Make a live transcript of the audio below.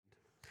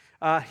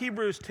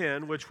Hebrews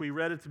 10, which we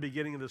read at the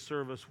beginning of the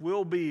service,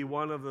 will be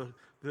one of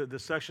the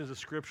sections of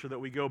Scripture that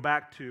we go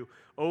back to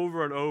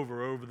over and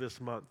over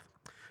this month.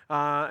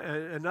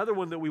 And another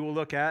one that we will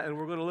look at, and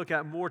we're going to look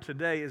at more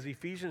today, is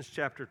Ephesians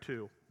chapter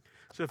 2.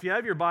 So if you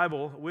have your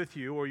Bible with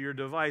you or your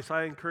device,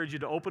 I encourage you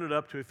to open it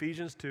up to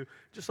Ephesians 2.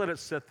 Just let it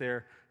sit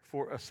there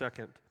for a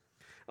second.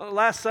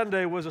 Last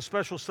Sunday was a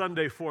special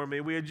Sunday for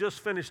me. We had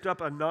just finished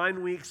up a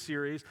 9-week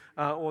series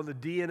on the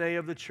DNA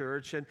of the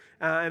church, and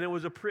it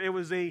was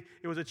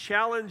a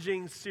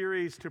challenging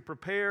series to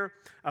prepare,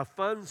 a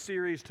fun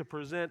series to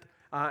present,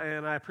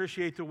 and I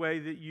appreciate the way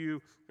that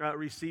you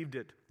received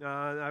it.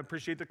 I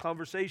appreciate the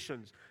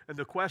conversations and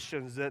the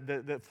questions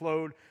that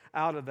flowed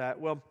out of that.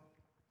 Well,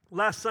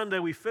 last Sunday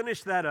we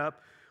finished that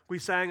up. We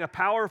sang a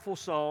powerful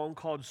song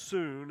called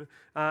Soon,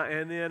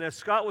 and then as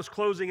Scott was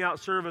closing out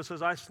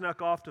services, I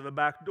snuck off to the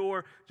back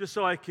door just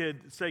so I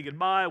could say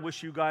goodbye,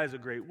 wish you guys a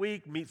great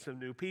week, meet some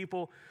new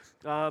people,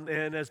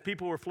 and as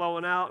people were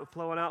flowing out,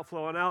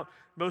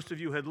 most of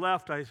you had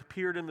left. I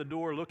appeared in the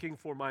door looking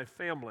for my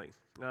family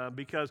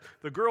because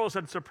the girls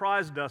had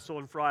surprised us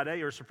on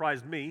Friday, or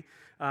surprised me.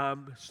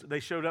 They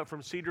showed up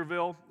from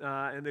Cedarville,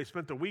 and they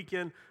spent the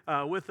weekend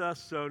with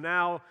us, so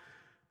now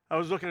I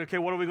was looking, okay,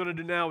 what are we going to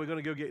do now? We're going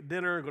to go get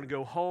dinner, we're going to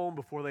go home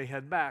before they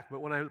head back. But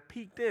when I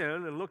peeked in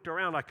and looked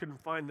around, I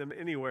couldn't find them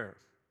anywhere.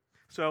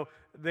 So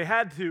they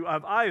had to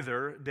have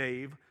either,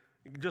 Dave,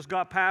 just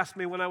got past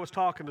me when I was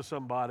talking to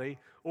somebody,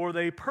 or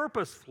they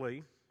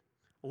purposefully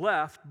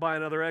left by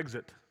another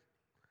exit.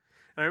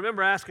 And I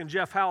remember asking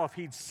Jeff Howell if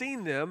he'd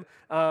seen them,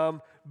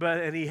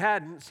 and he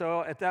hadn't.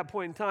 So at that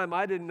point in time,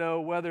 I didn't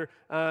know whether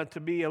to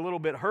be a little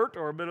bit hurt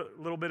or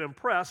a little bit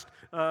impressed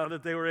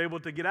that they were able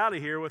to get out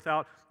of here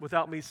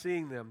without me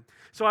seeing them.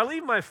 So I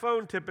leave my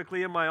phone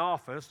typically in my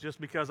office just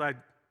because I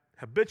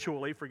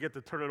habitually forget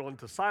to turn it on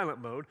to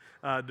silent mode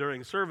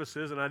during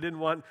services, and I didn't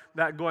want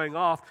that going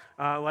off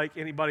like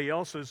anybody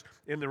else's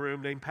in the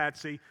room named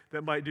Patsy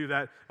that might do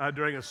that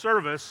during a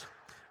service.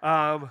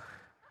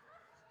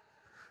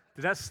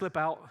 Did that slip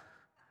out?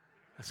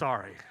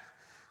 Sorry.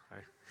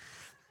 Right.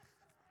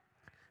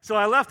 So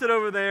I left it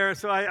over there.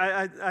 So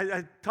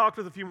I talked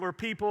with a few more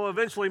people,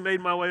 eventually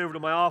made my way over to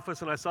my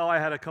office, and I saw I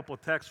had a couple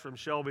of texts from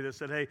Shelby that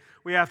said, hey,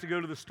 we have to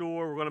go to the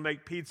store. We're going to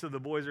make pizza. The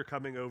boys are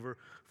coming over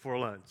for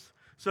lunch.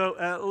 So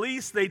at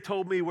least they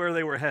told me where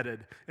they were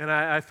headed, and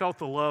I felt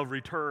the love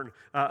return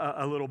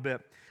a little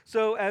bit.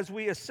 So as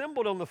we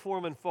assembled on the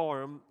Foreman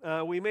farm,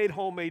 we made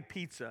homemade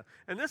pizza.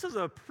 And this is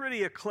a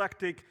pretty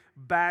eclectic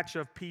batch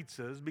of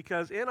pizzas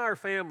because in our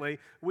family,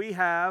 I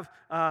have,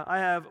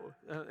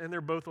 and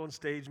they're both on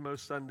stage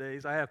most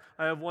Sundays, I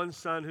have one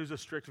son who's a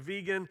strict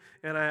vegan,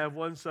 and I have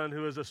one son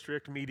who is a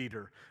strict meat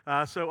eater.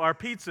 So our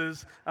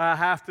pizzas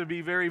have to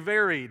be very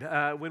varied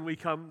when we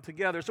come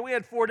together. So we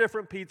had 4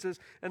 different pizzas,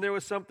 and there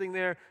was something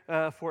there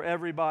for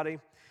everybody.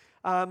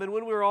 And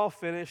when we were all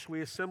finished,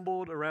 we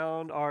assembled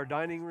around our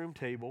dining room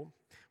table.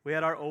 We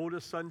had our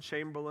oldest son,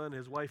 Chamberlain,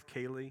 his wife,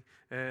 Kaylee,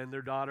 and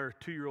their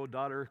 2-year-old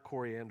daughter,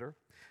 Coriander.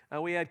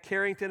 We had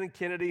Carrington and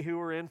Kennedy, who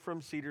were in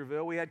from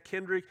Cedarville. We had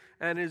Kendrick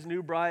and his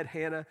new bride,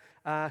 Hannah,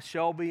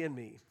 Shelby, and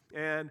me.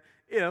 And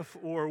if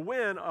or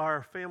when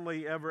our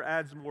family ever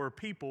adds more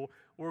people,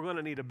 we're going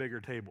to need a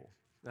bigger table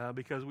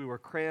because we were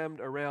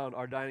crammed around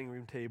our dining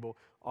room table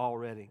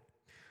already.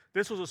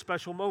 This was a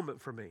special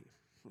moment for me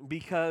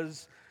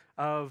because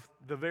of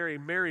the very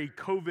merry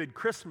COVID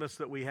Christmas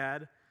that we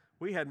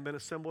hadn't been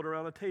assembled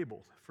around a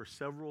table for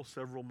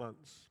several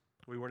months.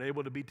 We weren't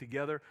able to be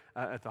together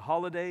at the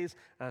holidays,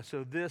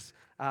 so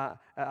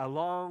a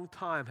long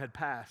time had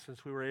passed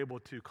since we were able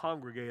to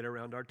congregate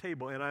around our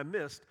table, and I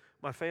missed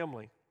my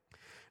family.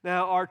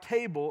 Now,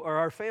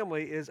 our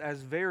family is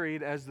as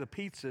varied as the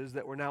pizzas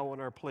that were now on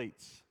our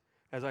plates.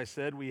 As I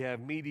said, we have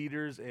meat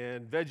eaters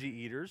and veggie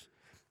eaters.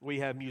 We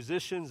have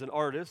musicians and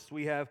artists.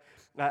 We have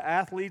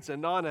athletes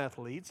and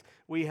non-athletes.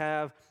 We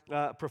have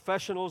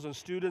professionals and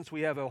students.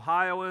 We have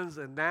Ohioans,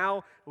 and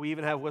now we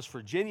even have West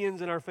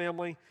Virginians in our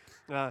family.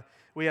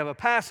 We have a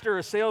pastor,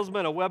 a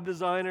salesman, a web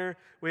designer.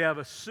 We have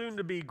a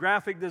soon-to-be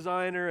graphic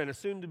designer and a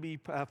soon-to-be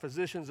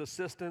physician's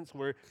assistants.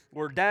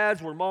 We're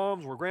dads, we're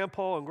moms, we're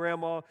grandpa and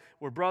grandma.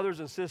 We're brothers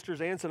and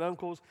sisters, aunts and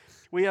uncles.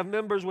 We have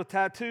members with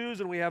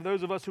tattoos, and we have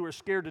those of us who are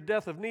scared to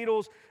death of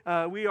needles.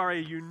 We are a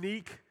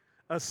unique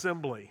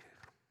assembly.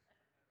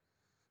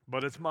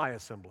 But it's my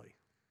assembly.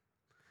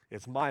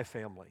 It's my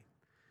family.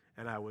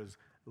 And I was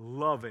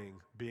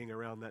loving being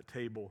around that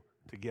table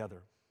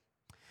together.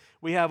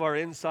 We have our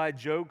inside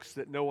jokes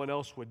that no one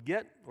else would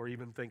get or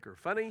even think are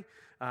funny.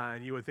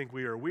 And you would think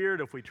we are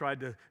weird if we tried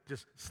to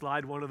just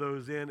slide one of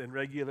those in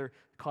regular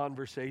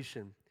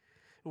conversation.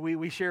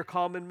 We share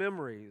common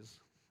memories.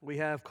 We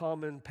have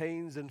common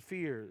pains and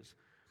fears.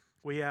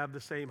 We have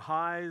the same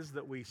highs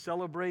that we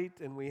celebrate,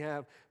 and we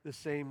have the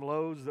same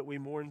lows that we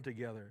mourn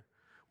together.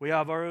 We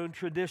have our own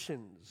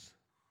traditions.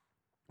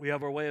 We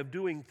have our way of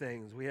doing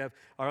things. We have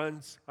our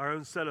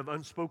own set of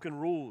unspoken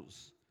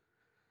rules,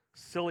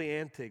 silly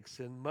antics,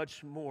 and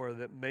much more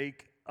that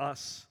make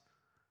us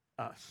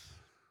us.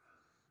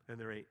 And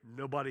there ain't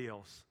nobody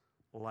else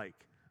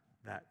like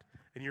that.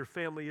 And your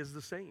family is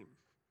the same.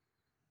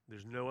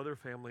 There's no other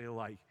family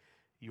like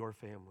your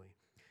family.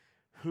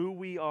 Who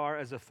we are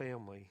as a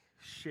family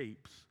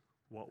shapes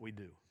what we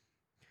do.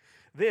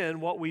 Then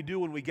what we do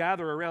when we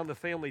gather around the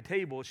family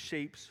table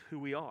shapes who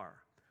we are.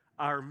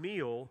 Our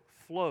meal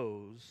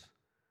flows.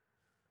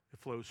 It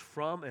flows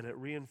from and it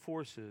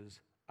reinforces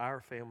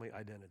our family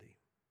identity.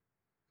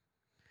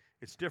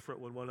 It's different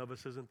when one of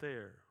us isn't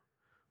there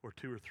or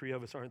two or three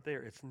of us aren't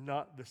there. It's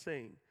not the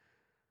same.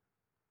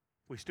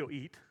 We still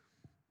eat,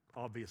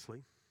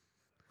 obviously,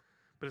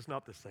 but it's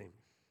not the same.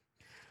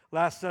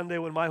 Last Sunday,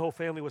 when my whole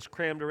family was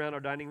crammed around our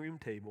dining room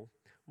table,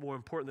 more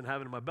important than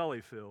having my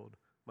belly filled,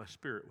 my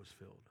spirit was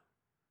filled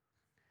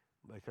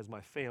because my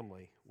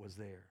family was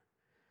there.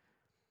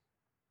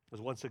 I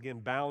was once again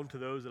bound to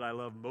those that I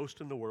love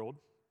most in the world.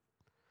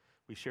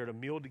 We shared a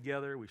meal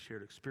together. We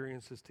shared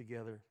experiences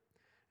together,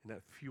 and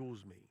that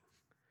fuels me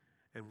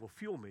and will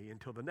fuel me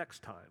until the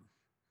next time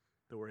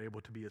that we're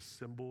able to be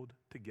assembled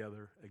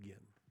together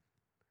again.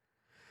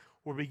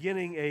 We're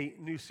beginning a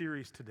new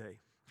series today.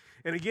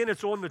 And again,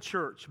 it's on the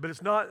church, but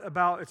it's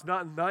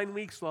not 9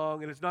 weeks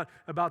long, and it's not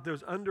about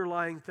those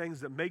underlying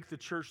things that make the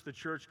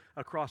church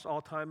across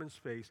all time and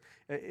space.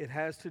 It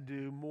has to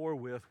do more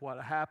with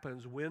what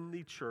happens when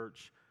the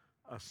church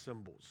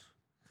assembles.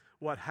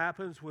 What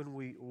happens when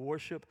we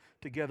worship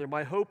together.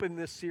 My hope in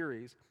this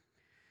series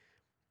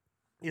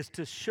is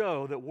to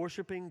show that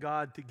worshiping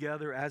God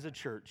together as a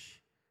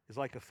church is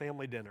like a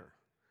family dinner.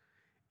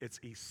 It's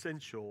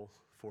essential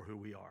for who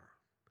we are,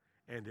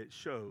 and it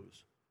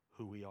shows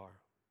who we are.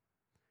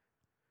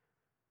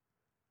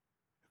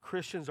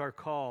 Christians are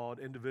called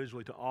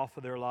individually to offer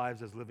their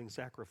lives as living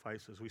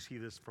sacrifices. We see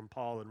this from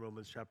Paul in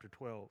Romans chapter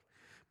 12.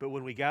 But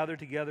when we gather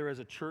together as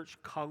a church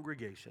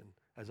congregation,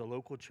 as a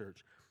local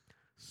church,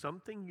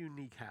 something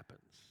unique happens.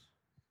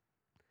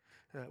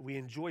 We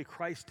enjoy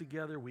Christ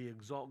together. We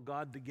exalt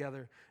God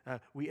together.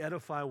 We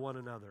edify one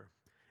another.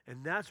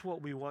 And that's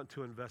what we want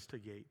to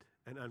investigate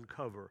and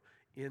uncover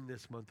in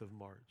this month of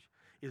March,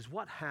 is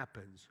what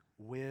happens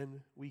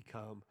when we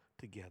come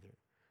together.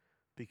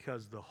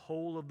 Because the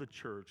whole of the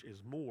church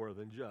is more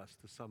than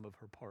just the sum of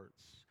her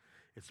parts.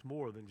 It's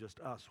more than just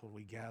us when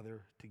we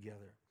gather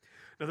together.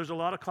 Now, there's a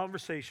lot of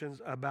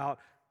conversations about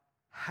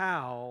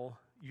how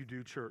you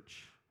do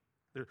church.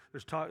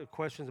 There's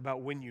questions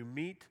about when you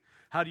meet.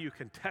 How do you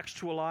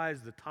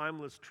contextualize the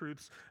timeless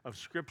truths of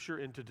Scripture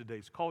into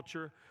today's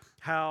culture?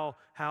 How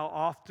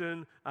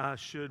often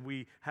should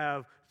we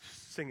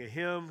sing a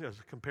hymn as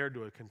compared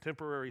to a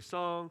contemporary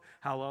song?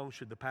 How long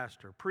should the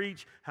pastor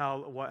preach?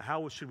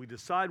 How should we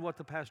decide what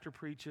the pastor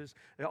preaches?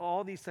 And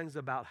all these things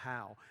about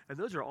how. And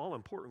those are all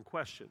important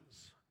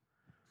questions.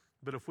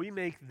 But if we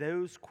make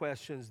those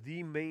questions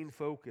the main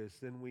focus,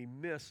 then we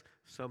miss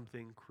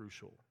something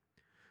crucial.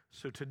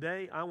 So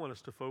today, I want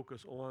us to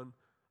focus on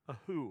a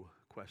who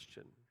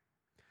question.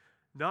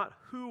 Not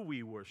who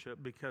we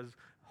worship, because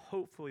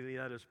hopefully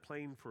that is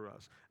plain for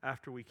us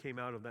after we came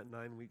out of that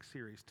 9-week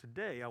series.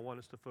 Today, I want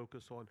us to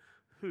focus on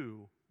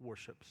who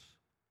worships.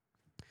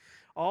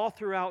 All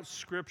throughout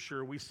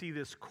Scripture, we see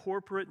this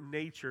corporate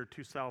nature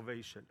to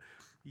salvation.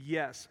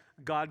 Yes,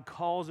 God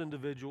calls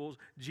individuals,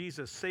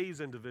 Jesus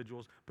saves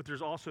individuals, but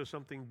there's also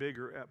something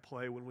bigger at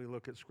play when we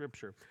look at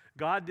Scripture.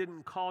 God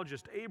didn't call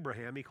just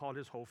Abraham, He called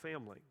his whole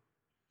family.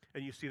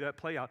 And you see that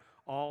play out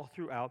all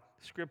throughout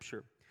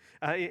Scripture.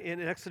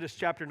 In Exodus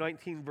chapter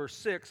 19, verse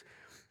 6,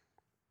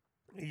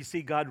 you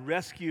see God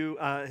rescue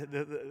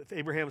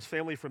Abraham's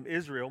family from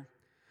Israel,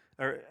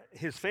 or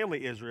his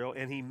family Israel,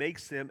 and He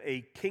makes them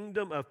a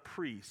kingdom of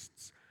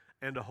priests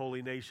and a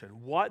holy nation.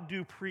 What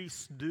do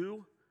priests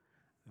do?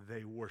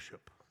 They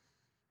worship.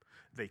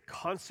 They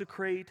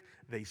consecrate,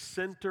 they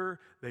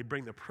center, they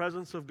bring the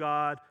presence of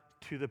God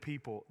to the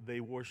people. They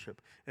worship.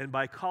 And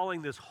by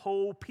calling this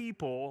whole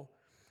people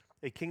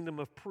a kingdom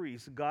of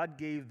priests, God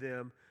gave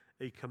them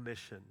a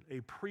commission,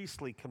 a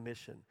priestly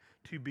commission,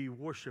 to be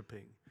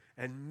worshiping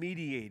and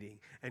mediating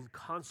and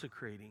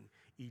consecrating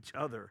each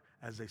other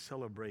as they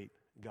celebrate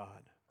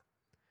God.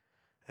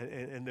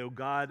 And though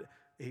God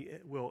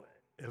will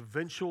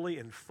eventually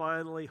and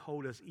finally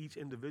hold us each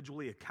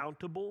individually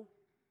accountable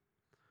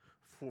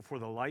for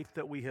the life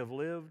that we have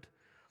lived,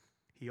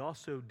 He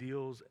also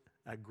deals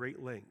at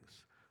great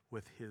lengths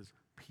with His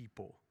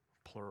people,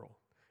 plural.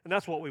 And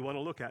that's what we want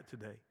to look at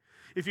today.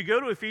 If you go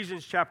to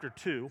Ephesians chapter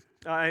 2,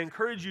 I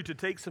encourage you to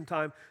take some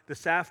time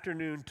this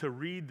afternoon to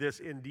read this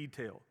in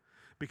detail.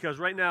 Because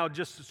right now,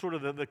 just sort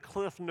of the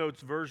Cliff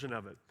Notes version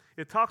of it,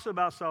 it talks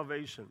about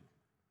salvation.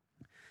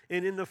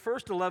 And in the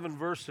first 11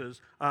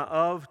 verses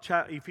of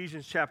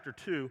Ephesians chapter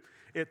 2,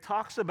 it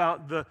talks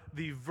about the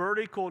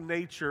vertical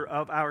nature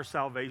of our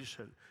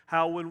salvation.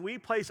 How when we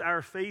place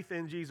our faith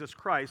in Jesus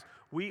Christ,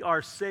 we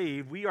are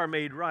saved, we are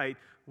made right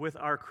with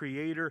our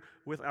Creator,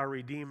 with our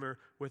Redeemer,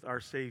 with our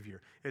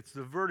Savior. It's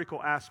the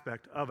vertical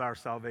aspect of our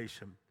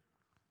salvation.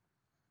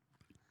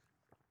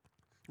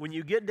 When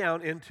you get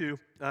down into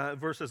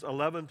verses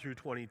 11 through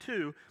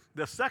 22,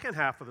 the second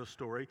half of the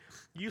story,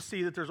 you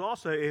see that there's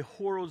also a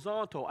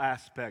horizontal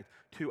aspect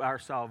to our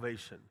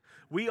salvation.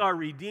 We are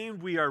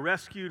redeemed, we are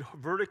rescued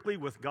vertically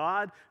with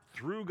God,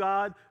 through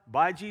God,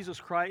 by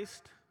Jesus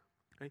Christ.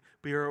 Okay?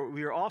 We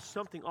are all,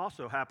 something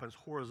also happens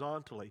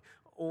horizontally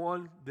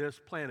on this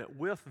planet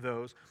with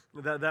those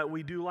that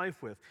we do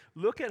life with.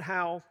 Look at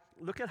how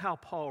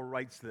Paul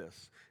writes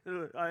this.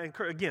 I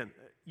encourage, again,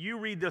 you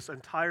read this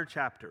entire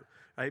chapter,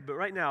 right? But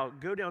right now,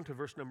 go down to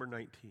verse number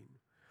 19.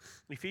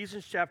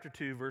 Ephesians chapter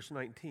 2, verse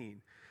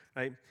 19.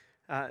 Right?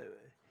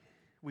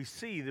 We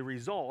see the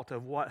result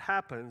of what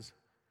happens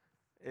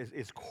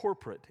is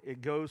corporate.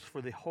 It goes for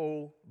the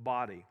whole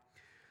body.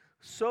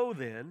 So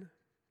then,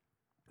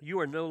 you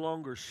are no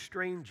longer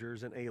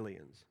strangers and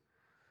aliens,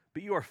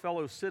 but you are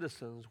fellow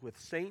citizens with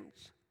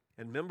saints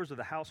and members of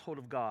the household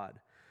of God,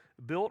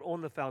 built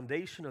on the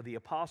foundation of the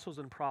apostles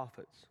and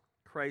prophets,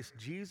 Christ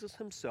Jesus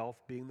himself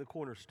being the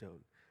cornerstone,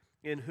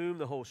 in whom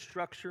the whole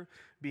structure,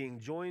 being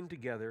joined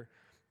together,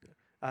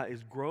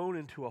 is grown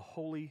into a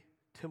holy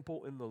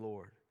temple in the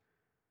Lord.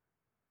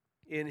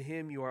 In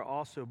him you are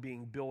also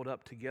being built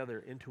up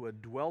together into a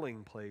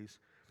dwelling place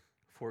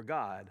for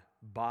God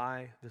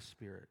by the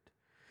Spirit.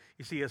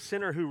 You see, a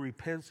sinner who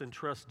repents and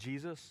trusts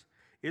Jesus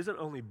isn't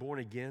only born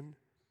again,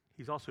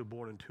 he's also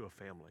born into a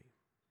family.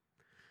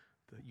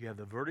 You have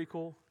the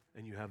vertical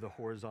and you have the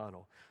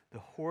horizontal. The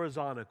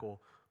horizontal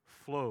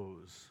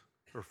flows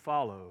or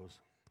follows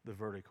the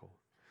vertical.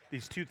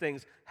 These two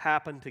things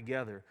happen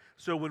together.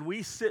 So when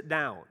we sit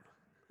down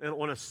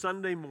on a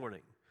Sunday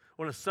morning,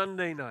 on a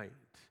Sunday night,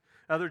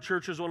 other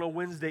churches on a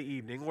Wednesday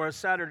evening or a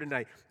Saturday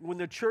night, when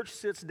the church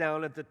sits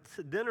down at the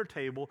dinner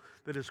table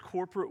that is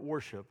corporate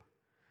worship,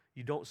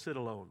 you don't sit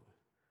alone.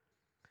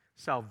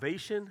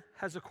 Salvation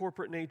has a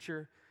corporate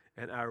nature,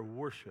 and our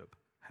worship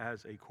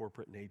has a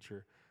corporate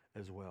nature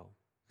as well.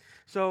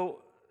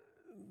 So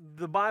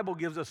the Bible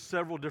gives us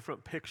several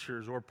different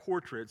pictures or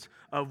portraits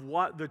of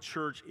what the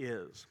church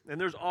is. And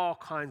there's all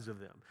kinds of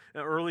them.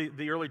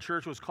 The early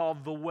church was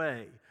called the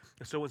Way.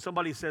 So when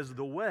somebody says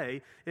the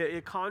Way,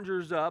 it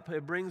conjures up,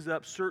 it brings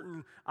up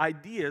certain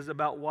ideas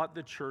about what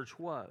the church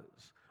was.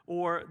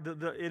 Or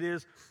it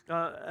is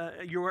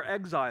your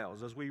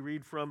exiles, as we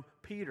read from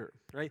Peter,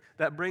 right?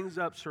 That brings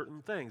up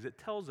certain things. It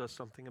tells us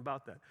something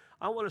about that.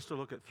 I want us to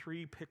look at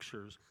three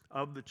pictures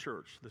of the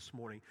church this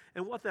morning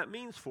and what that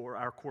means for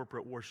our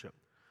corporate worship.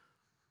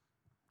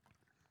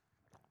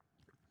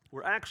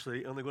 We're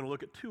actually only going to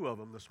look at two of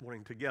them this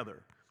morning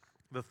together.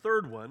 The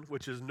third one,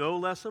 which is no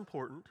less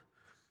important,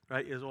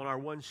 right, is on our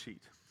one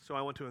sheet. So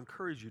I want to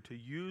encourage you to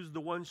use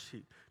the one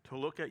sheet to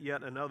look at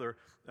yet another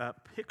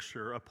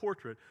picture, a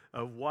portrait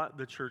of what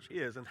the church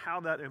is and how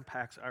that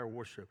impacts our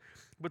worship.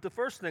 But the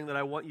first thing that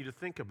I want you to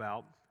think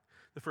about,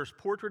 the first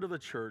portrait of the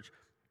church,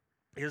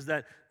 is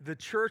that the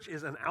church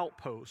is an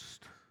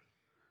outpost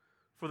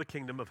for the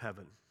kingdom of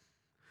heaven.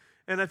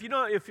 And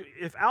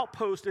if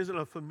outpost isn't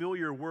a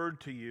familiar word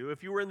to you,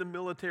 if you were in the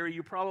military,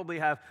 you probably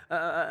have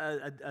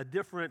a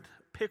different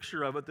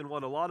picture of it than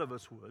what a lot of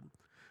us would.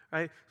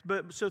 Right?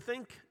 But so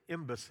think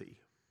embassy.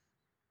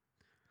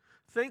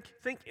 Think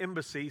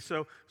embassy.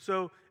 So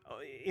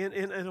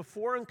in a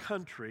foreign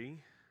country,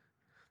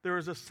 there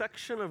is a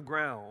section of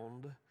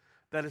ground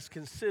that is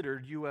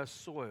considered U.S.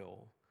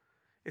 soil.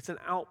 It's an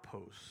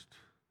outpost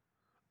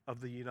of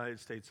the United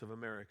States of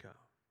America.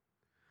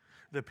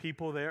 The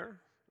people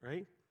there,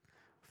 right,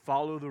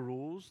 follow the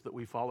rules that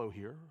we follow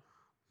here.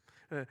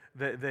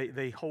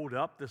 They hold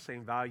up the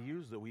same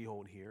values that we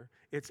hold here.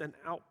 It's an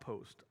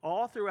outpost.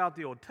 All throughout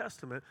the Old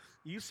Testament,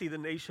 you see the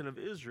nation of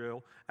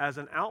Israel as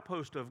an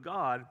outpost of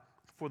God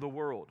for the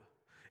world.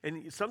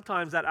 And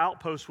sometimes that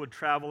outpost would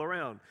travel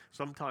around.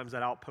 Sometimes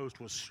that outpost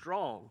was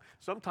strong.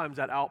 Sometimes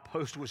that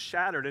outpost was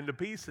shattered into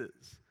pieces.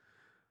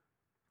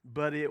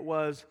 But it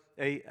was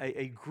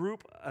a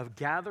group of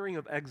gathering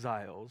of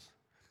exiles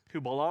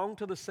who belonged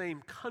to the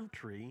same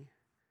country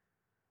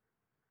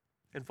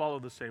and follow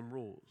the same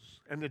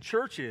rules. And the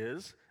church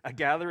is a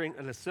gathering,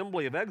 an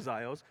assembly of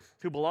exiles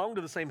who belong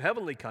to the same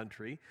heavenly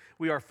country.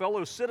 We are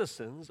fellow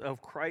citizens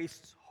of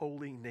Christ's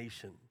holy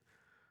nation.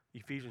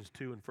 Ephesians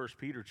 2 and 1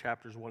 Peter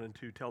chapters 1 and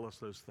 2 tell us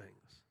those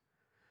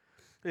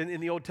things. In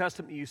the Old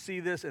Testament, you see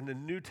this. In the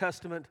New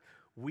Testament,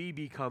 we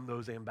become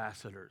those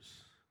ambassadors.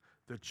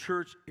 The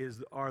church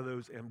are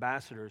those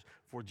ambassadors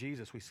for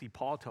Jesus. We see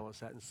Paul tell us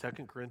that in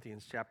 2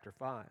 Corinthians chapter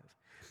 5.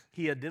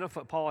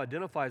 Paul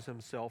identifies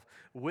himself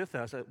with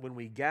us when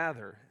we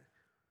gather.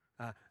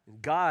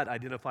 God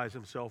identifies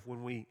himself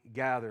when we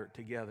gather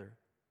together.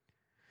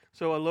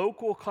 So a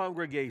local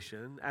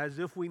congregation, as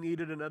if we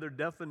needed another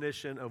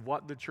definition of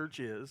what the church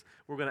is,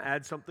 we're going to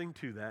add something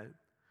to that.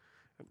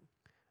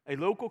 A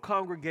local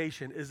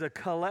congregation is a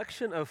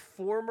collection of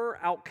former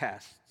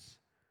outcasts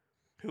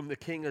whom the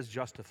king has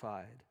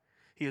justified.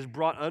 He has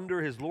brought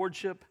under his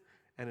lordship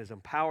and has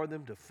empowered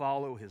them to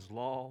follow his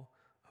law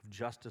of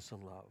justice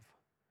and love.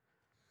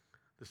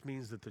 This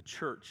means that the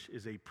church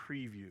is a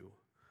preview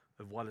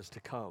of what is to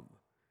come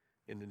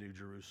in the New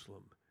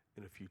Jerusalem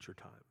in a future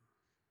time.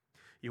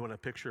 You want a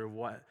picture of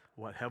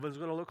what heaven's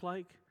going to look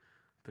like?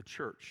 The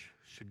church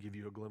should give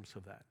you a glimpse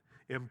of that.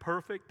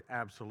 Imperfect?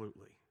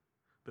 Absolutely.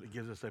 But it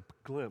gives us a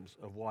glimpse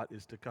of what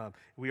is to come.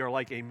 We are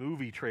like a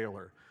movie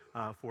trailer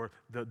for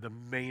the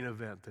main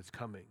event that's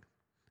coming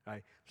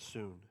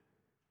soon.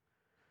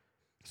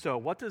 So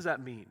what does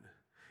that mean?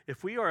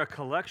 If we are a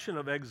collection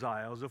of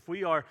exiles, if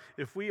we are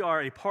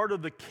a part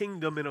of the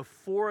kingdom in a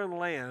foreign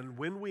land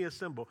when we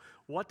assemble,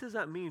 what does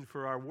that mean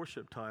for our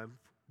worship time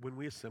when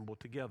we assemble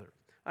together?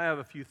 I have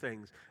a few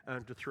things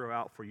to throw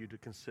out for you to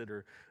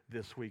consider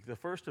this week. The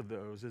first of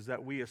those is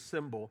that we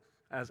assemble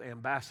as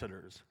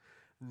ambassadors,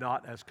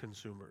 not as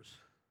consumers.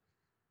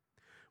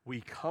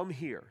 We come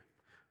here,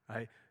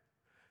 right,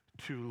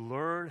 to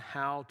learn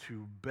how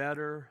to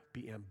better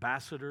be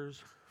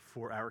ambassadors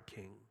for our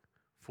King,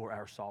 for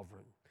our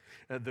sovereign.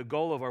 The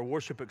goal of our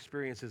worship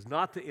experience is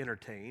not to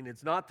entertain.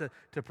 It's not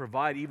to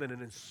provide even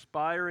an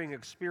inspiring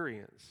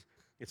experience.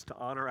 It's to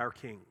honor our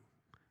King.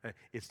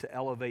 It's to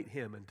elevate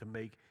him and to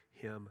make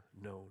him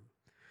known.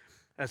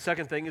 A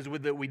second thing is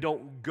that we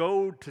don't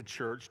go to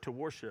church to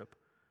worship.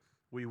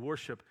 We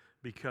worship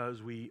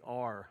because we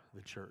are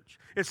the church.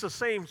 It's the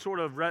same sort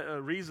of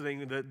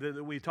reasoning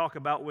that we talk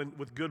about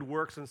with good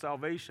works and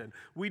salvation.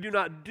 We do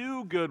not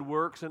do good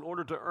works in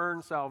order to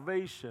earn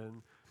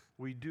salvation.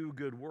 We do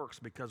good works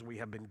because we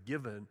have been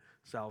given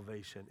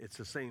salvation. It's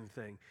the same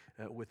thing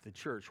with the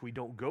church. We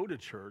don't go to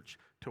church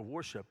to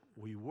worship.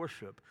 We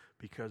worship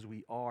because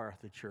we are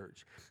the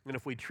church. And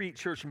if we treat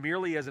church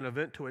merely as an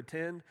event to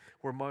attend,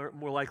 we're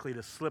more likely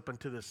to slip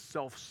into this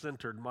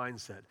self-centered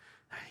mindset.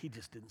 He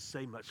just didn't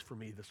say much for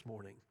me this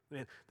morning.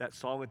 Man, that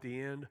song at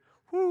the end,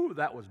 whoo,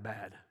 that was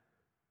bad.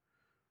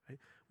 Right?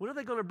 When are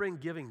they going to bring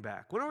giving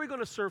back? When are we going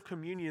to serve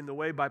communion the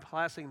way by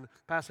passing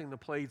the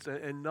plates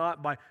and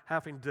not by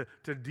having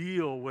to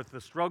deal with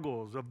the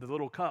struggles of the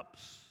little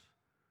cups?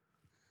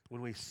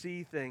 When we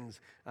see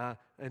things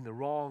in the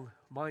wrong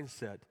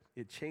mindset,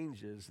 it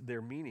changes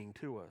their meaning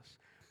to us.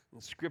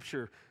 And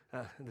Scripture,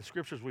 the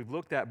Scriptures we've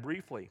looked at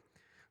briefly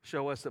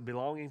show us that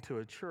belonging to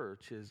a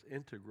church is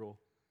integral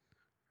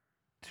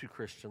to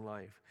Christian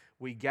life.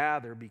 We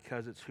gather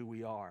because it's who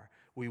we are.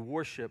 We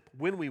worship.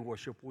 When we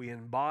worship, we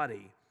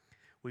embody.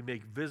 We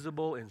make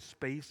visible in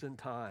space and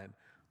time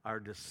our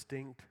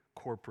distinct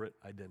corporate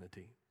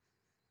identity.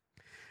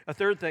 A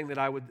third thing that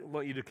I would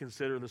want you to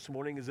consider this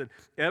morning is that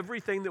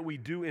everything that we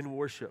do in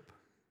worship,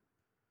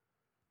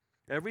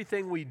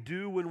 everything we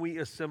do when we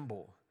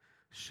assemble,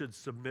 should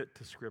submit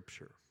to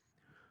Scripture.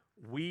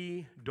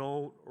 We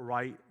don't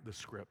write the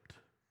script.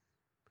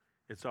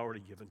 It's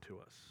already given to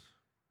us.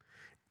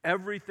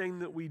 Everything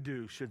that we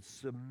do should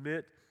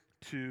submit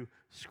to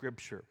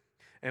Scripture.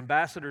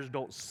 Ambassadors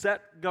don't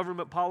set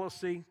government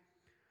policy,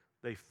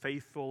 they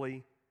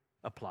faithfully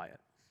apply it.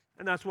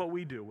 And that's what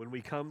we do when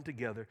we come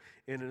together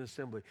in an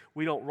assembly.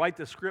 We don't write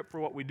the script for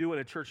what we do in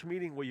a church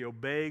meeting. We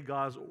obey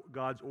God's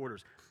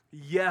orders.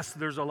 Yes,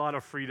 there's a lot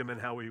of freedom in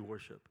how we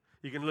worship.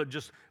 You can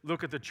just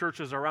look at the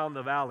churches around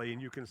the valley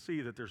and you can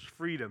see that there's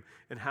freedom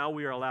in how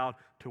we are allowed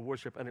to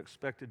worship and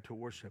expected to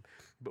worship.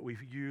 But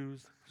we've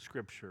used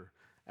Scripture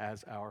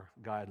as our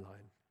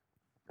guideline.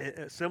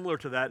 Similar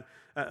to that,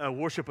 a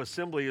worship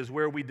assembly is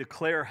where we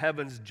declare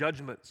heaven's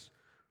judgments.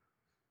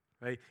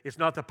 Right? It's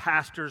not the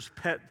pastor's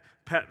pet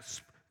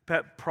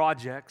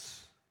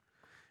projects.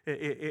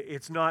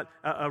 It's not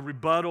a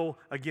rebuttal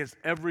against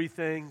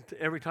everything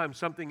every time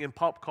something in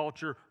pop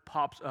culture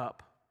pops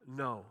up.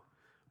 No.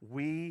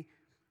 We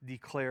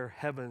declare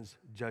heaven's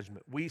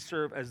judgment. We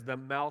serve as the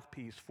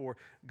mouthpiece for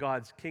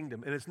God's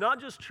kingdom. And it's not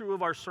just true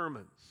of our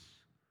sermons.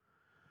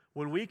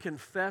 When we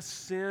confess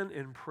sin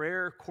in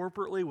prayer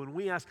corporately, when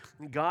we ask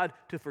God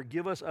to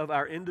forgive us of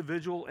our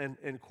individual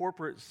and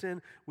corporate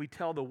sin, we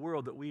tell the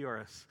world that we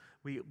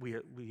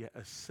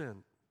assent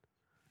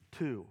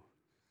to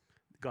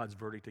God's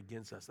verdict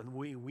against us. And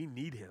we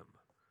need Him.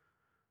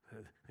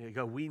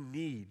 We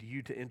need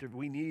you to enter.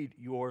 We need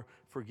your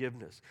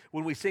forgiveness.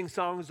 When we sing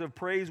songs of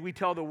praise, we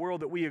tell the world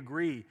that we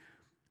agree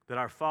that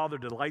our Father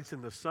delights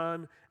in the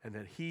Son and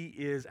that He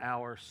is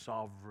our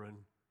sovereign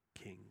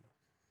King.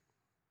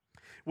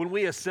 When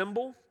we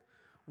assemble,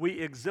 we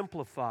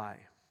exemplify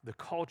the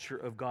culture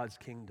of God's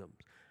kingdom.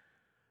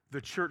 The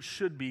church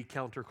should be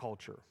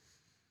counterculture.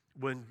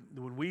 When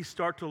we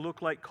start to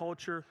look like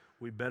culture,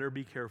 we better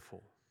be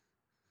careful.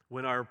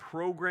 When our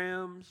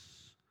programs,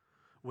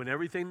 when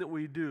everything that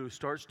we do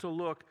starts to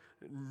look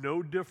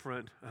no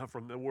different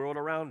from the world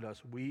around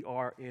us, we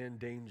are in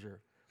danger.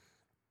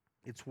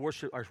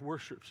 Our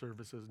worship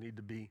services need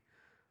to be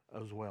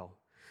as well.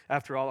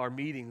 After all, our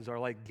meetings are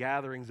like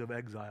gatherings of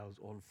exiles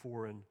on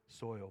foreign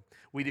soil.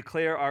 We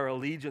declare our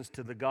allegiance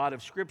to the God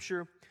of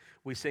Scripture.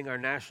 We sing our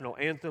national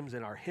anthems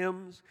and our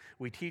hymns.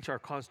 We teach our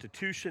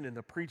Constitution in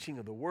the preaching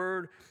of the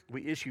Word.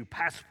 We issue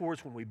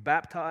passports when we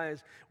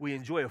baptize. We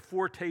enjoy a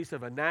foretaste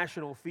of a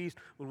national feast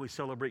when we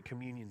celebrate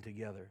communion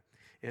together.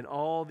 In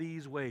all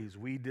these ways,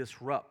 we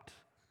disrupt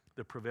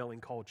the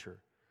prevailing culture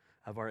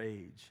of our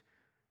age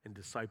and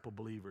disciple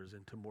believers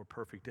into more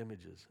perfect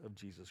images of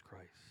Jesus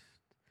Christ.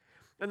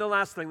 And the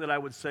last thing that I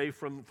would say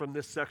from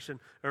this section,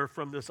 or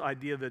from this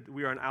idea that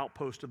we are an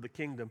outpost of the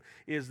kingdom,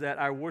 is that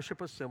our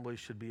worship assembly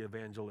should be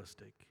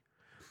evangelistic.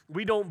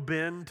 We don't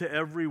bend to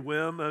every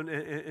whim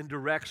and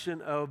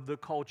direction of the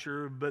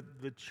culture,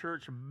 but the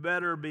church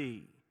better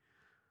be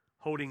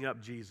holding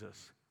up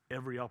Jesus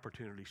every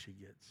opportunity she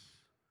gets.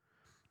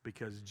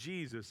 Because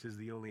Jesus is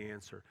the only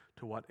answer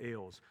to what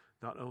ails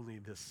not only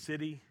the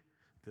city,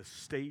 the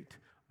state,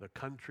 the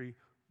country,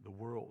 the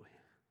world,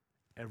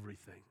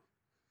 everything.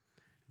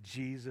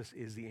 Jesus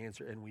is the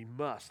answer, and we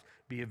must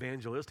be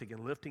evangelistic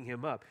in lifting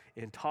him up,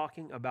 in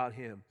talking about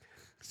him.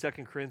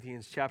 2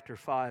 Corinthians chapter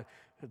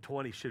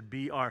 5:20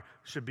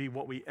 should be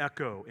what we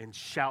echo and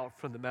shout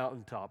from the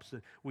mountaintops.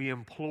 We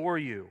implore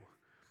you,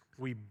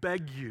 we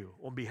beg you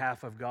on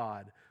behalf of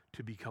God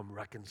to become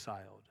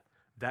reconciled.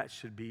 That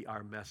should be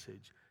our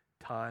message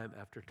time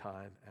after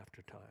time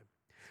after time.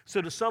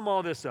 So to sum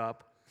all this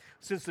up,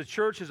 since the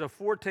church is a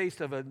foretaste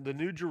of the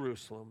New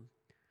Jerusalem,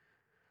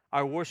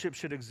 our worship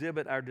should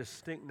exhibit our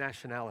distinct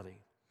nationality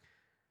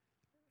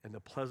and the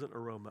pleasant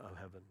aroma of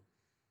heaven.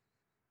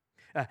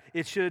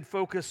 It should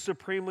focus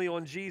supremely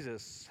on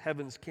Jesus,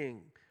 heaven's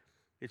King.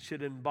 It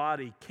should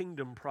embody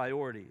kingdom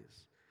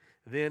priorities.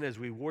 Then, as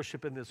we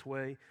worship in this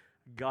way,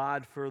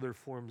 God further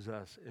forms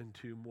us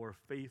into more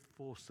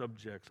faithful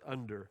subjects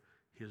under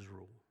his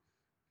rule.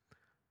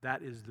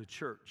 That is the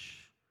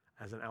church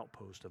as an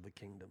outpost of the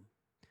kingdom.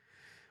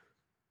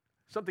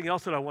 Something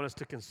else that I want us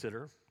to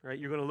consider, right?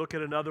 You're going to look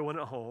at another one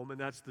at home, and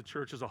that's the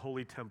church as a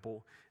holy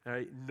temple.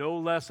 Right? No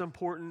less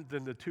important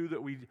than the two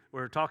that we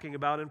were talking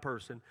about in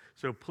person.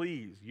 So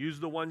please, use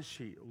the one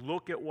sheet.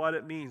 Look at what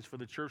it means for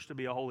the church to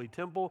be a holy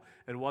temple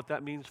and what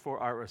that means for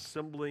our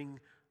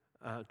assembling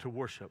to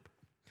worship.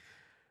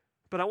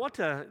 But I want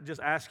to just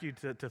ask you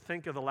to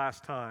think of the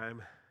last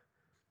time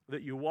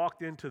that you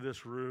walked into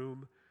this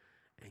room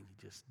and you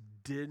just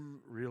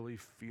didn't really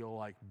feel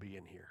like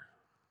being here.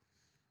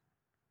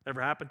 Ever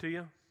happened to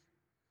you?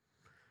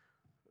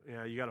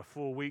 Yeah, you got a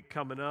full week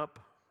coming up,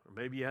 or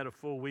maybe you had a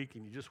full week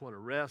and you just want to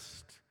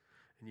rest,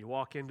 and you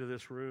walk into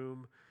this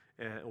room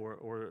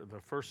or the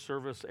first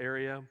service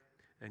area,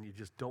 and you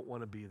just don't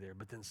want to be there.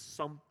 But then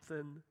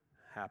something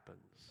happens.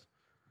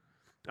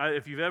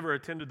 If you've ever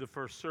attended the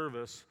first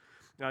service,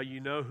 now you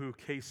know who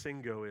Kay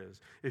Singo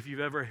is. If you've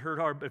ever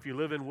heard if you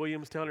live in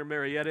Williamstown or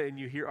Marietta and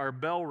you hear our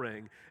bell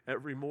ring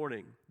every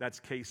morning, that's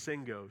Kay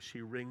Singo.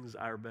 She rings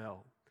our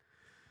bell.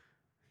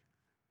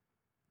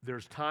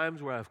 There's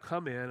times where I've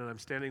come in and I'm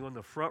standing on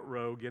the front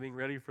row getting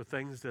ready for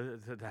things to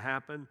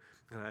happen,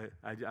 and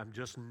I'm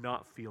just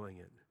not feeling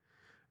it.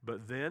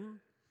 But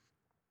then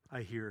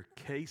I hear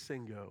Kay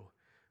Singo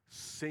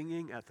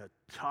singing at the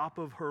top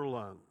of her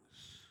lungs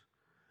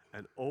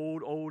an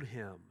old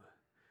hymn,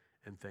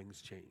 and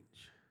things change.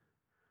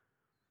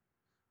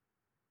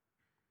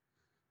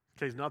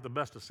 Kay's not the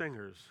best of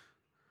singers,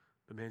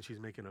 but man, she's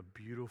making a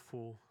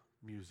beautiful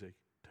music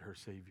to her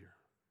Savior.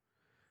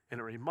 And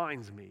it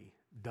reminds me,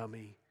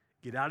 dummy,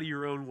 get out of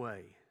your own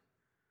way,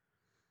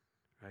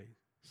 right?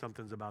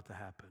 Something's about to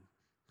happen.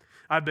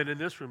 I've been in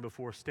this room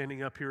before,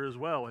 standing up here as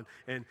well,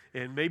 and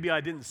maybe I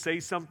didn't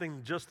say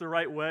something just the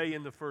right way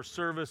in the first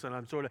service, and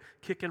I'm sort of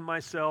kicking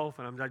myself,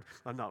 and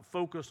I'm not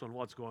focused on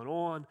what's going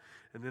on,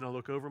 and then I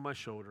look over my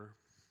shoulder,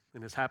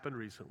 and this happened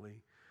recently,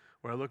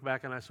 where I look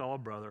back and I saw a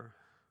brother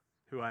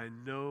who I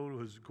know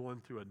was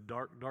going through a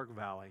dark, dark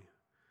valley,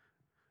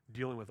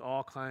 dealing with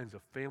all kinds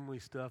of family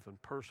stuff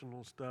and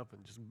personal stuff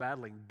and just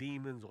battling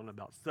demons on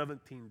about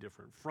 17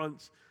 different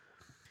fronts.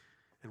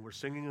 And we're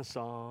singing a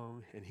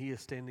song, and he is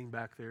standing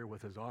back there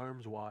with his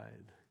arms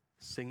wide,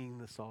 singing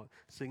the song,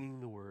 singing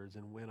the words.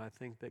 And when I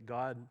think that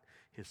God,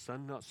 his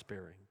son not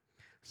sparing,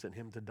 sent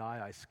him to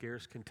die, I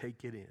scarce can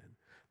take it in,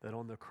 that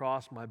on the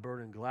cross my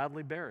burden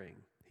gladly bearing,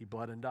 he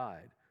bled and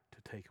died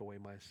to take away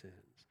my sins.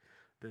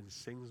 Then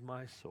sings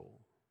my soul,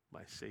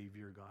 my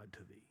Savior God, to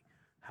thee,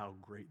 how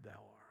great thou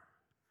art.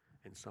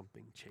 And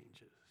something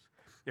changes.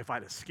 If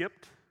I'd have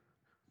skipped,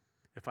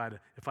 if I'd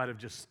have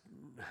just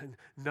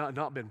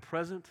not been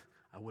present,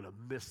 I would have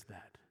missed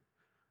that.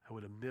 I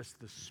would have missed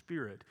the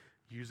Spirit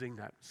using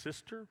that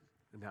sister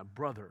and that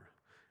brother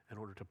in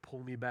order to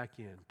pull me back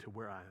in to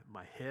where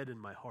my head and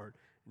my heart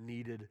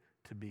needed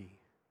to be.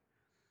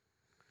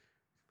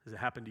 Has it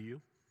happened to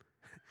you?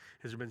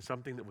 Has there been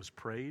something that was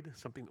prayed,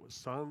 something that was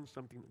sung,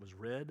 something that was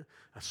read,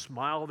 a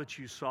smile that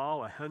you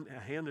saw, a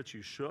hand that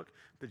you shook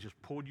that just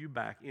pulled you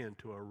back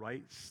into a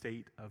right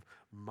state of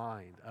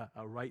mind,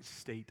 a right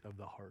state of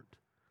the heart?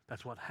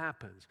 That's what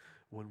happens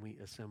when we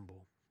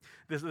assemble.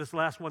 This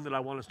last one that I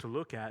want us to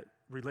look at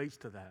relates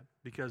to that,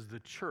 because the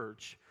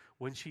church,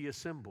 when she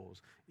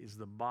assembles, is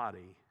the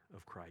body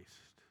of Christ.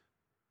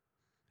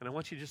 And I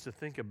want you just to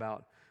think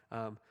about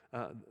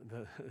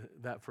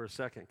that for a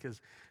second,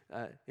 because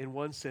in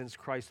one sense,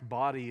 Christ's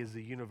body is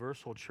the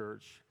universal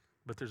church,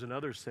 but there's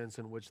another sense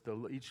in which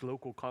each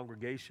local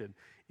congregation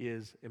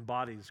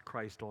embodies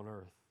Christ on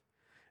earth.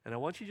 And I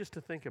want you just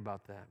to think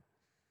about that,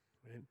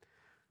 right?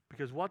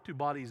 Because what do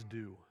bodies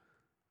do?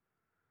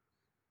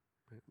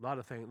 A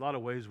lot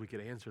of ways we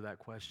could answer that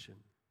question.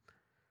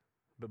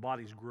 But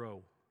bodies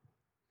grow.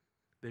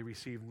 They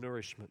receive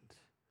nourishment.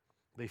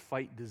 They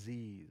fight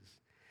disease.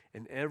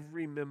 And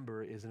every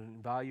member is an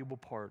invaluable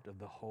part of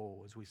the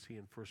whole, as we see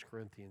in 1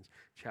 Corinthians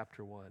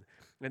chapter 1.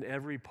 And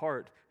every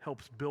part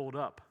helps build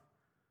up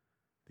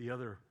the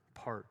other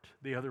part,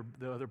 the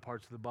other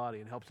parts of the body,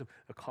 and helps them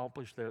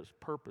accomplish their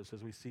purpose,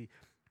 as we see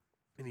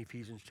in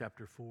Ephesians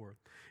chapter 4.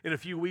 In a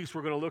few weeks,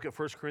 we're going to look at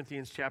 1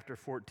 Corinthians chapter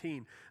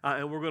 14,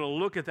 and we're going to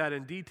look at that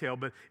in detail.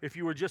 But if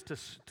you were just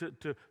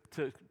to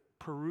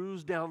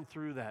peruse down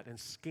through that and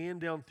scan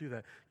down through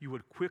that, you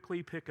would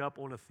quickly pick up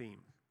on a theme.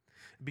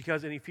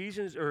 Because in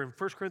Ephesians, or in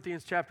 1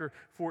 Corinthians chapter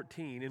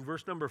 14, in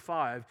verse number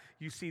 5,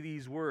 you see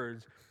these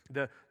words.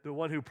 The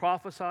one who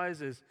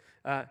prophesies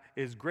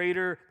is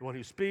greater. The one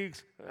who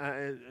speaks,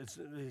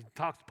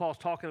 Paul's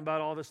talking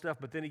about all this stuff,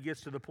 but then he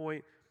gets to the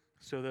point,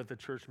 so that the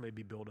church may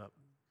be built up.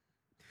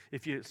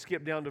 If you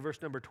skip down to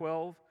verse number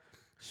 12,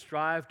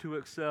 strive to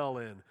excel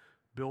in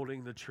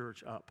building the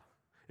church up.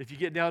 If you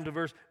get down to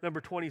verse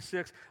number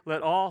 26,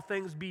 let all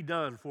things be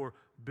done for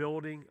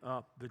building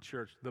up the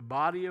church. The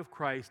body of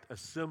Christ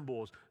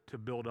assembles to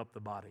build up the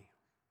body,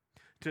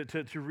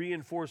 to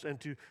reinforce and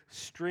to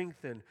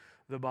strengthen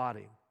the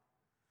body.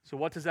 So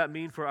what does that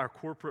mean for our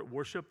corporate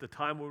worship, the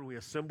time when we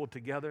assemble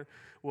together?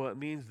 Well, it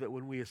means that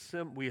when we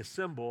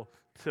assemble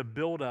to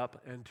build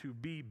up and to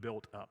be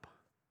built up.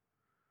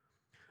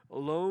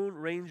 Lone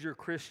Ranger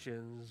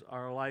Christians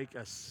are like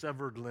a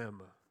severed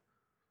limb.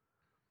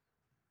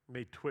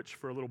 May twitch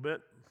for a little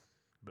bit,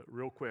 but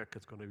real quick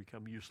it's going to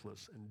become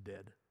useless and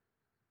dead.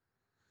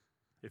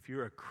 If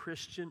you're a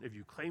Christian, if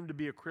you claim to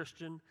be a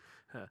Christian,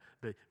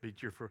 but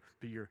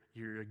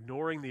you're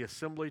ignoring the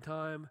assembly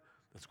time,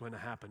 that's going to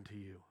happen to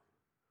you.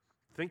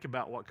 Think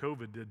about what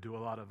COVID did to a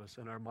lot of us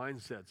and our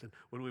mindsets, and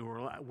when we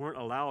weren't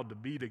allowed to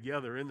be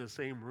together in the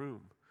same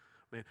room.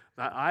 I mean,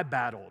 I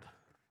battled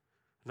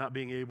not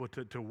being able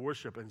to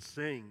worship and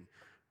sing.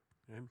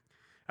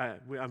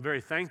 I'm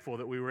very thankful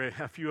that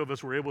a few of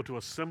us were able to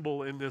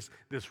assemble in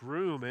this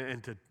room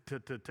and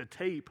to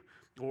tape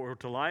or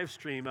to live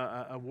stream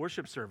a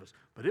worship service.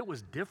 But it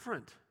was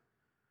different.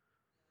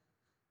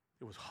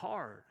 It was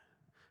hard.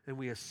 And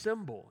we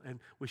assemble, and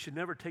we should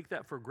never take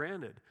that for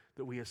granted,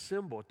 that we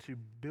assemble to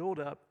build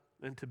up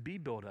and to be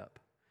built up.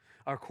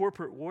 Our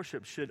corporate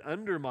worship should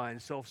undermine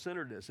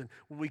self-centeredness. And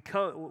when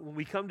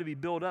we come to be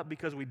built up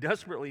because we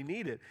desperately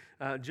need it,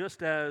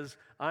 just as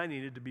I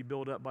needed to be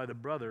built up by the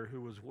brother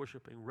who was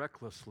worshiping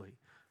recklessly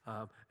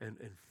and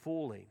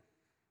fully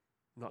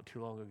not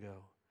too long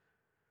ago.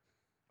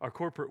 Our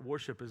corporate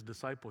worship is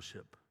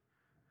discipleship.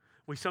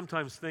 We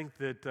sometimes think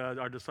that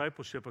our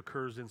discipleship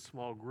occurs in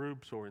small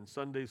groups or in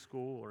Sunday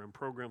school or in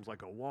programs like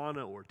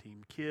Awana or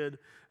Team Kid.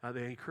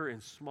 They occur in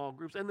small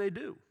groups, and they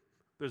do.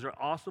 Those are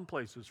awesome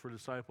places for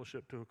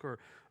discipleship to occur.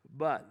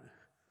 But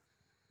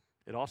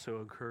it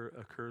also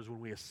occurs when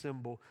we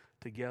assemble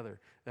together.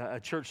 A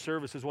church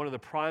service is one of the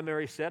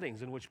primary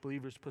settings in which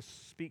believers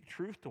speak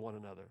truth to one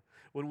another.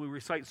 When we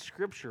recite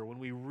Scripture, when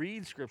we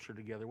read Scripture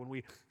together, when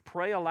we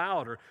pray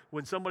aloud, or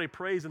when somebody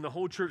prays and the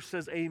whole church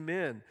says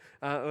amen,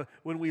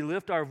 when we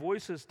lift our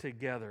voices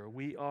together,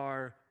 we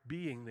are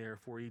being there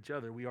for each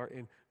other. We are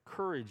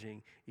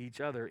encouraging each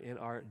other in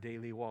our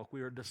daily walk.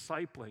 We are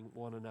discipling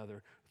one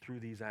another through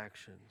these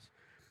actions.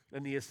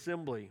 And the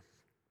assembly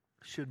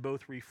should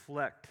both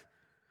reflect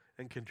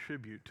and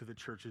contribute to the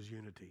church's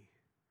unity.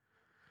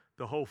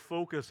 The whole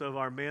focus of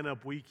our Man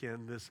Up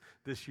weekend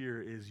this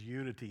year is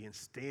unity and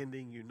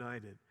standing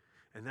united.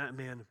 And that,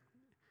 man,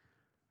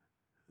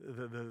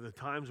 the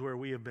times where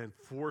we have been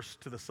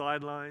forced to the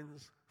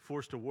sidelines,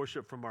 forced to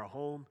worship from our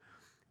home,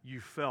 you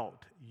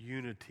felt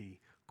unity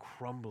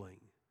crumbling.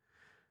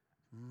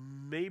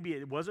 Maybe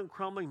it wasn't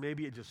crumbling,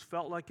 maybe it just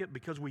felt like it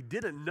because we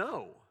didn't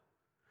know.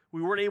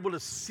 We weren't able to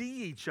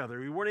see each other.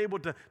 We weren't able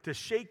to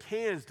shake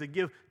hands, to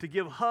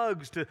give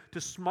hugs,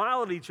 to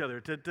smile at each other,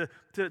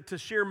 to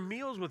share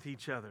meals with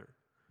each other.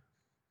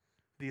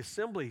 The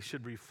assembly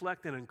should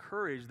reflect and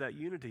encourage that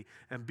unity.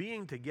 And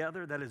being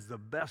together, that is the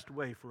best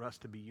way for us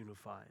to be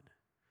unified.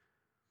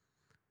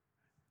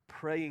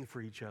 Praying for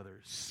each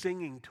other,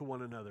 singing to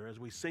one another as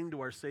we sing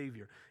to our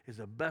Savior is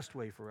the best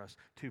way for us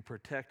to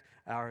protect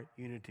our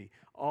unity.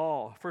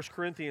 1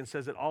 Corinthians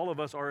says that all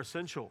of us are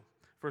essential.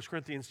 1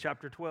 Corinthians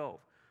chapter 12.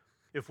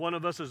 If one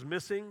of us is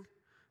missing,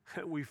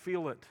 we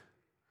feel it.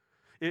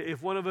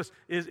 If one of us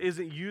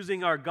isn't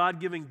using our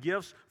God-given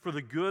gifts for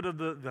the good of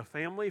the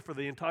family, for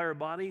the entire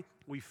body,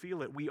 we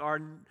feel it.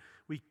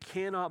 We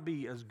cannot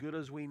be as good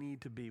as we need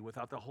to be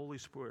without the Holy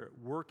Spirit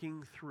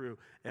working through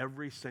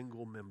every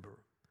single member,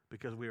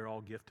 because we are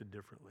all gifted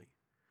differently.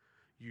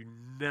 You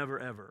never,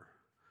 ever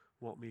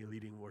want me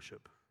leading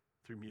worship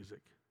through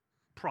music.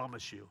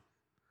 Promise you.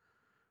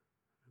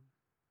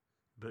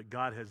 But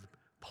God has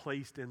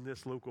placed in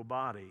this local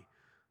body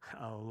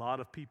a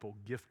lot of people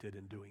gifted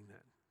in doing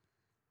that.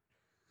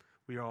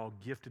 We are all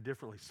gifted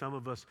differently. Some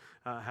of us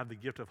have the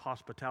gift of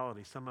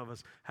hospitality. Some of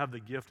us have the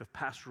gift of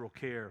pastoral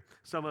care.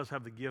 Some of us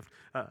have the gift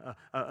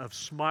of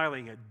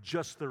smiling at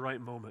just the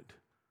right moment.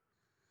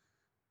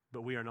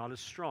 But we are not as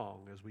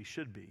strong as we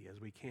should be,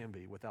 as we can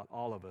be, without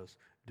all of us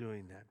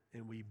doing that.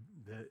 And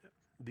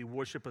The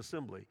worship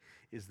assembly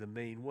is the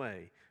main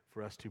way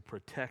for us to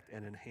protect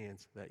and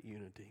enhance that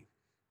unity.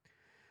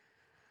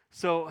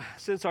 So,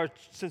 since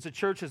the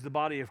church is the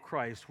body of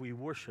Christ, we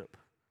worship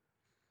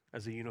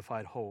as a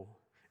unified whole.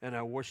 And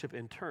our worship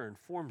in turn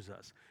forms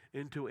us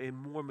into a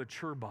more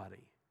mature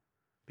body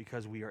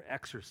because we are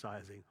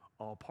exercising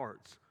all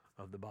parts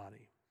of the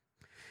body.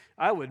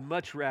 I would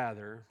much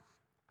rather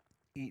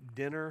eat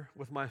dinner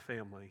with my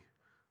family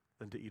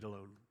than to eat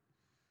alone.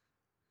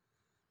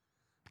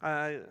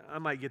 I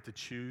might get to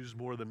choose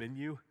more of the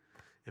menu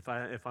if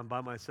I'm by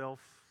myself,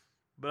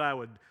 but I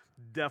would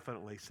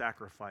definitely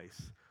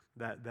sacrifice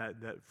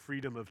that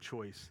freedom of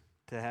choice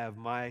to have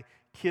my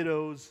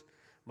kiddos,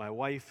 my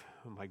wife,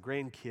 and my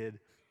grandkid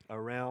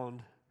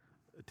around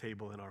a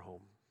table in our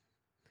home.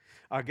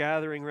 Our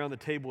gathering around the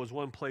table is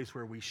one place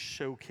where we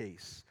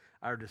showcase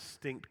our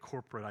distinct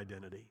corporate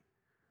identity.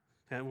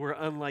 And we're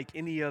unlike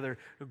any other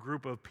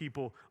group of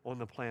people on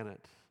the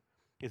planet.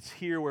 It's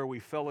here where we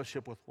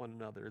fellowship with one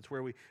another. It's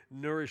where we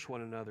nourish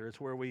one another.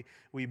 It's where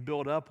we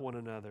build up one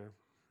another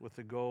with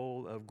the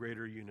goal of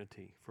greater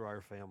unity for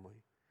our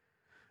family.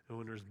 And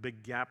when there's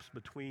big gaps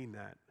between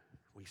that,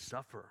 we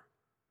suffer.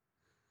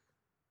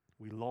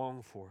 We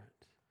long for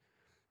it.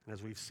 And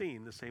as we've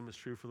seen, the same is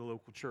true for the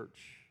local church.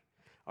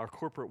 Our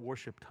corporate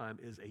worship time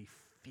is a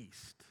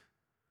feast.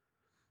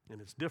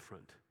 And it's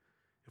different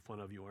if one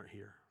of you aren't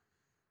here.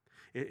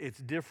 It's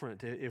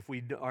different if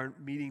we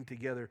aren't meeting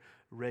together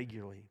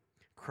regularly.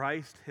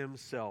 Christ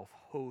himself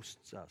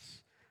hosts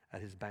us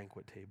at his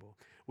banquet table.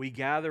 We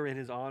gather in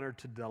his honor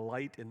to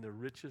delight in the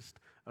richest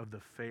of the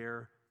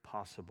fare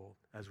possible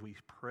as we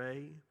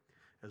pray,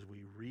 as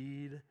we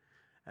read,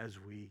 as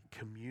we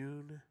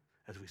commune,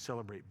 as we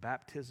celebrate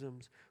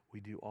baptisms.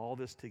 We do all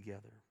this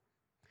together.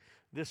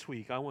 This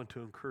week, I want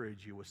to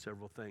encourage you with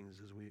several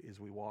things as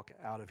we walk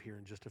out of here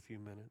in just a few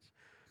minutes.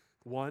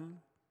 One,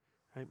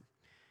 right,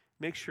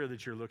 make sure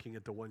that you're looking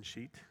at the one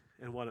sheet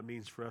and what it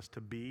means for us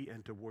to be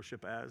and to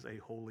worship as a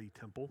holy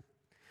temple.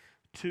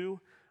 Two,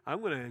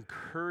 I'm going to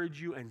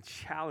encourage you and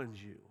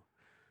challenge you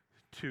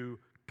to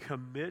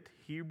commit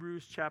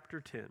Hebrews chapter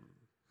 10,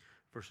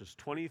 verses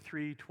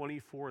 23,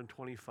 24, and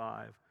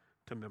 25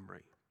 to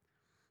memory.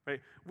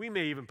 Right? We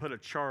may even put a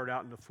chart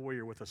out in the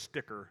foyer with a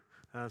sticker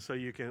so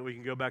we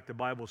can go back to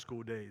Bible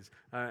school days.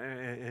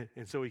 And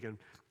so we can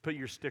put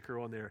your sticker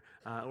on there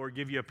or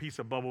give you a piece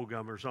of bubble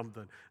gum or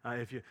something.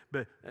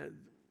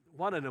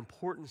 What an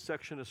important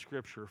section of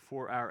Scripture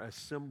for our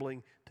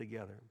assembling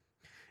together.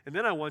 And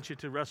then I want you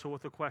to wrestle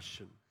with a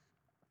question.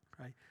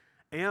 Right?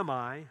 Am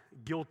I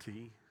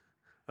guilty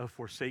of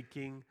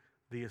forsaking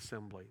the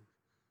assembly?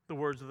 The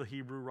words of the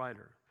Hebrew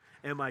writer.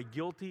 Am I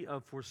guilty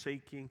of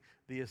forsaking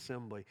the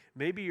assembly?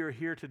 Maybe you're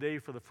here today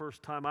for the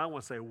first time. I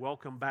want to say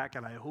welcome back,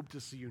 and I hope to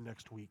see you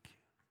next week.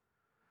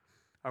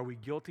 Are we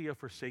guilty of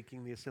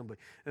forsaking the assembly?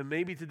 And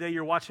maybe today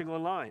you're watching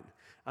online.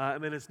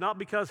 It's not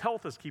because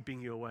health is keeping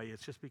you away.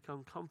 It's just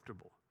become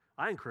comfortable.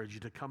 I encourage you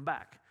to come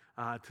back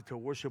to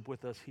worship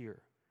with us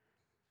here.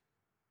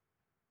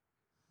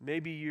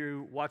 Maybe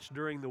you watch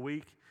during the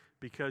week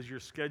because your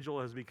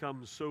schedule has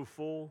become so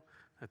full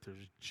that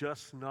there's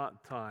just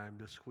not time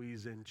to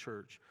squeeze in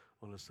church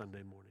on a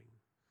Sunday morning.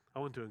 I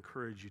want to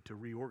encourage you to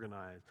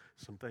reorganize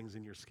some things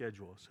in your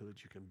schedule so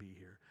that you can be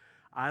here.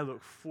 I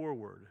look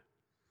forward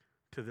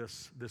to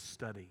this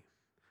study.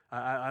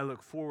 I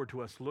look forward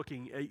to us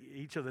looking at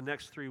each of the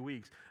next 3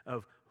 weeks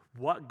of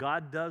what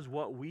God does,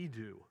 what we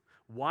do.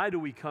 Why do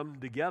we come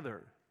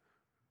together?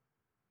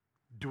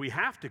 Do we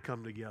have to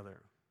come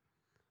together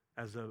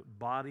as a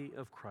body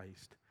of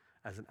Christ,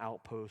 as an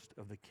outpost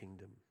of the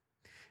kingdom?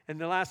 And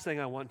the last thing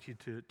I want you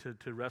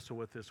to wrestle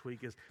with this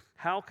week is,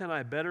 how can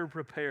I better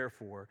prepare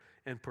for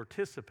and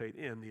participate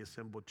in the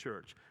assembled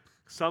church?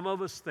 Some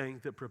of us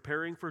think that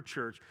preparing for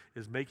church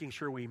is making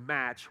sure we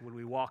match when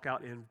we walk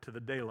out into the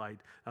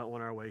daylight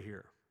on our way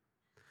here.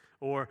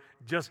 Or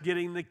just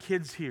getting the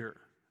kids here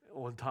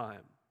on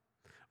time.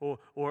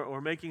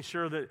 Or making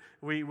sure that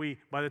we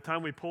by the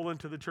time we pull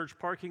into the church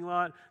parking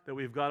lot, that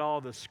we've got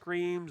all the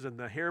screams and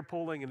the hair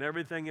pulling and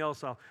everything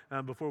else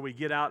before we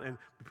get out and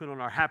put on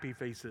our happy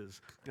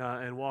faces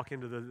and walk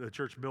into the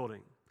church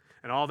building.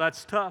 And all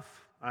that's tough,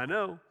 I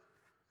know.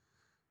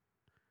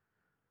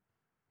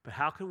 But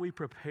how can we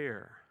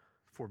prepare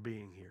for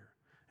being here?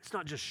 It's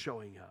not just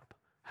showing up.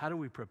 How do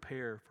we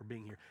prepare for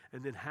being here?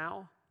 And then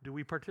how do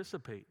we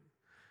participate?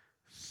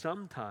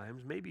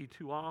 Sometimes, maybe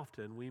too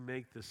often, we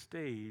make the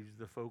stage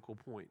the focal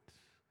point.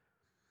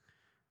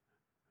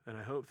 And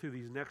I hope through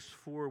these next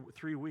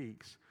 3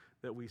 weeks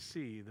that we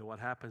see that what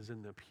happens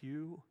in the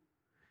pew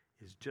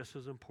is just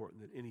as important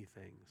than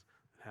anything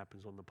that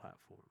happens on the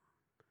platform.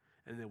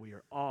 And that we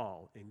are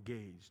all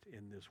engaged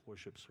in this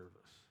worship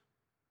service.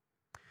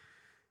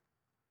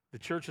 The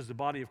church is the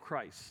body of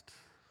Christ.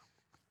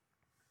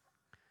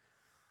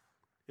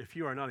 If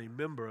you are not a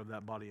member of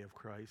that body of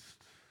Christ,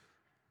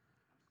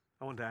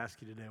 I want to ask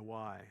you today,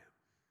 why?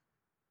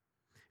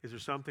 Is there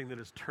something that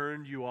has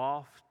turned you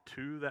off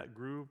to that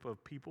group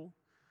of people?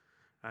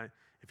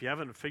 If you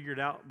haven't figured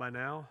out by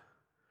now,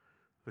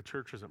 the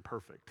church isn't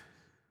perfect.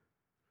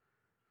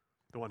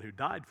 The one who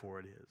died for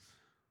it is.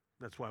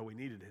 That's why we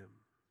needed him.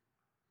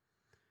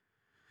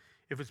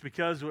 If it's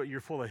because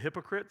you're full of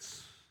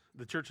hypocrites,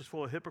 the church is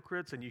full of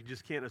hypocrites, and you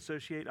just can't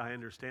associate, I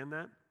understand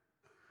that.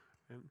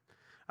 And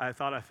I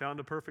thought I found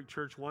a perfect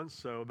church once,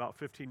 so about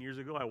 15 years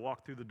ago, I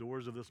walked through the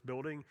doors of this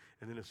building,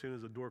 and then as soon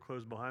as the door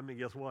closed behind me,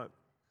 guess what?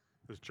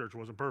 This church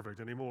wasn't perfect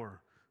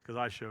anymore because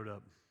I showed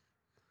up.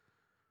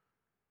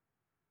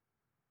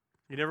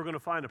 You're never going to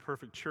find a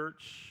perfect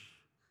church,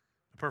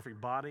 a perfect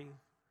body,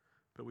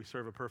 but we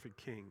serve a perfect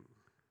king.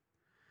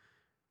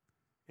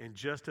 And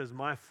just as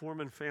my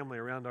Foreman family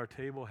around our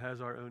table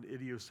has our own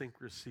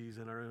idiosyncrasies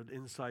and our own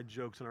inside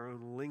jokes and our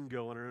own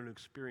lingo and our own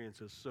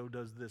experiences, so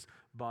does this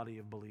body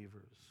of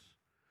believers.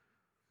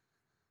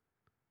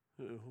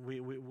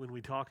 When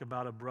we talk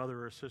about a brother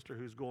or a sister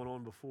who's gone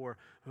on before,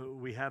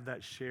 we have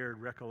that shared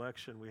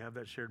recollection, we have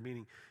that shared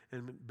meaning.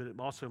 But it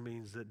also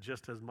means that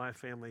just as my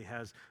family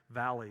has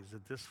valleys,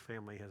 that this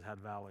family has had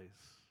valleys.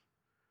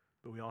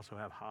 But we also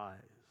have highs.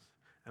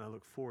 And I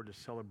look forward to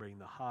celebrating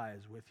the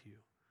highs with you.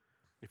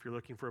 If you're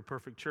looking for a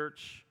perfect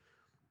church,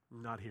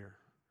 not here.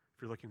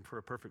 If you're looking for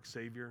a perfect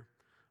Savior,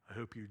 I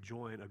hope you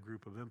join a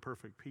group of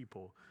imperfect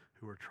people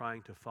who are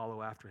trying to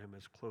follow after him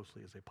as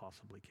closely as they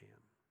possibly can.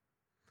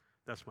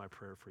 That's my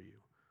prayer for you.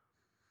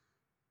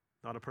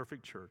 Not a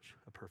perfect church,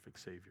 a perfect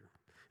Savior.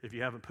 If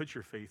you haven't put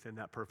your faith in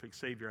that perfect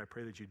Savior, I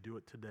pray that you do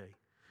it today.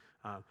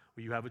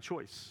 You have a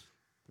choice.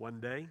 One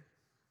day,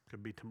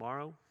 could be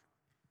tomorrow,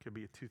 could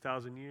be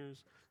 2,000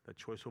 years. That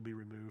choice will be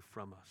removed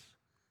from us.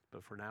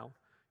 But for now,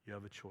 you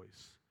have a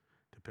choice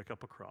to pick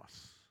up a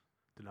cross,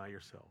 deny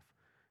yourself,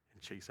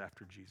 and chase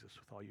after Jesus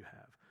with all you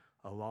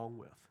have, along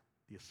with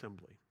the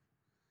assembly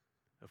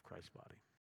of Christ's body.